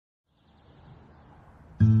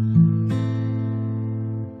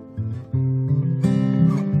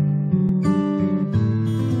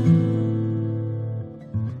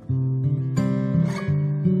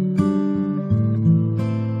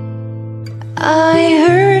I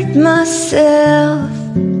hurt myself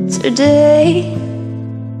today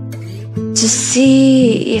to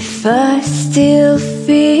see if I still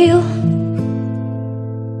feel.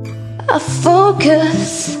 I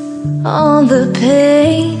focus on the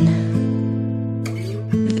pain,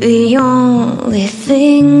 the only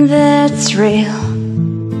thing that's real.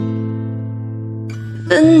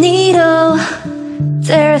 The needle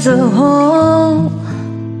tears a hole,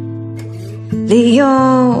 the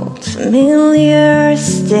old familiar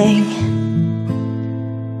sting.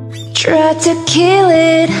 Try to kill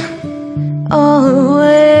it all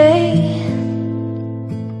away,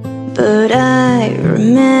 but I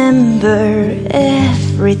remember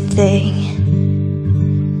everything.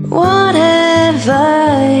 What have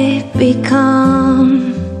I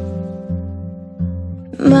become?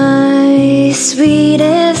 My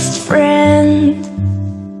sweetest friend.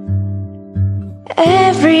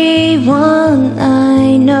 Everyone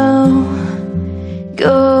I know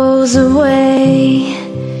goes away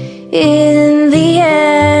in the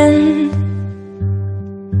end,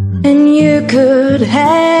 and you could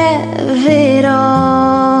have it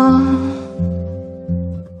all.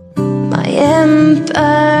 My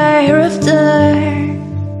empire of dirt,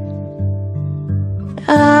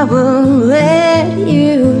 I will let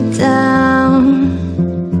you down.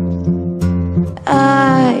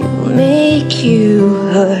 I will make you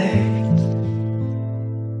hurt.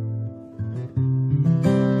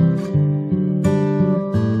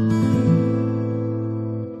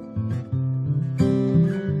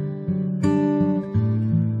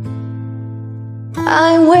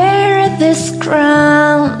 I wear this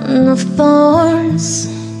crown of thorns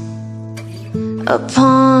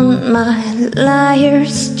upon my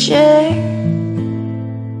liar's chair,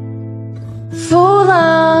 full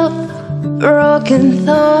of broken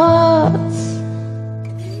thoughts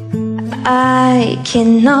I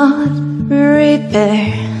cannot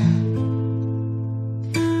repair.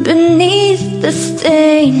 Beneath the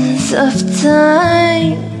stains of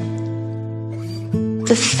time,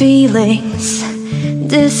 the feelings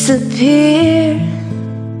disappear.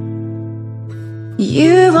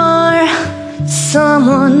 You are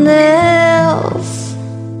someone else,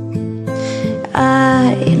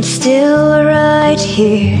 I am still right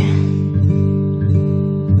here.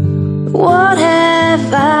 What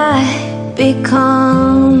have I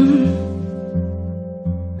become?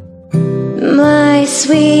 My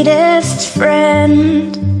sweetest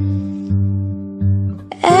friend.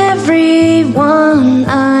 Everyone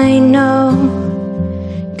I know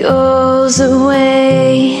goes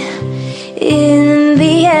away in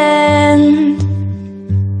the end,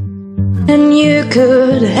 and you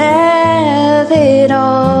could have it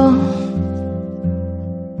all.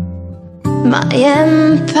 My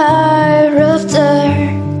empire of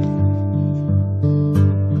dirt,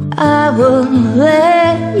 I will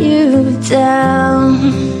let you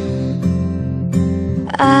down.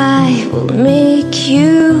 I will make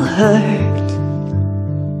you hurt.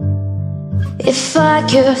 If I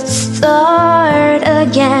could start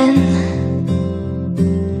again,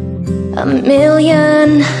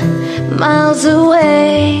 1,000,000 miles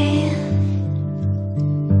away,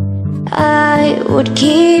 I would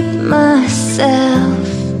keep myself.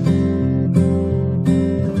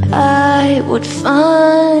 I would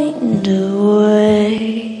find a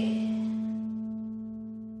way.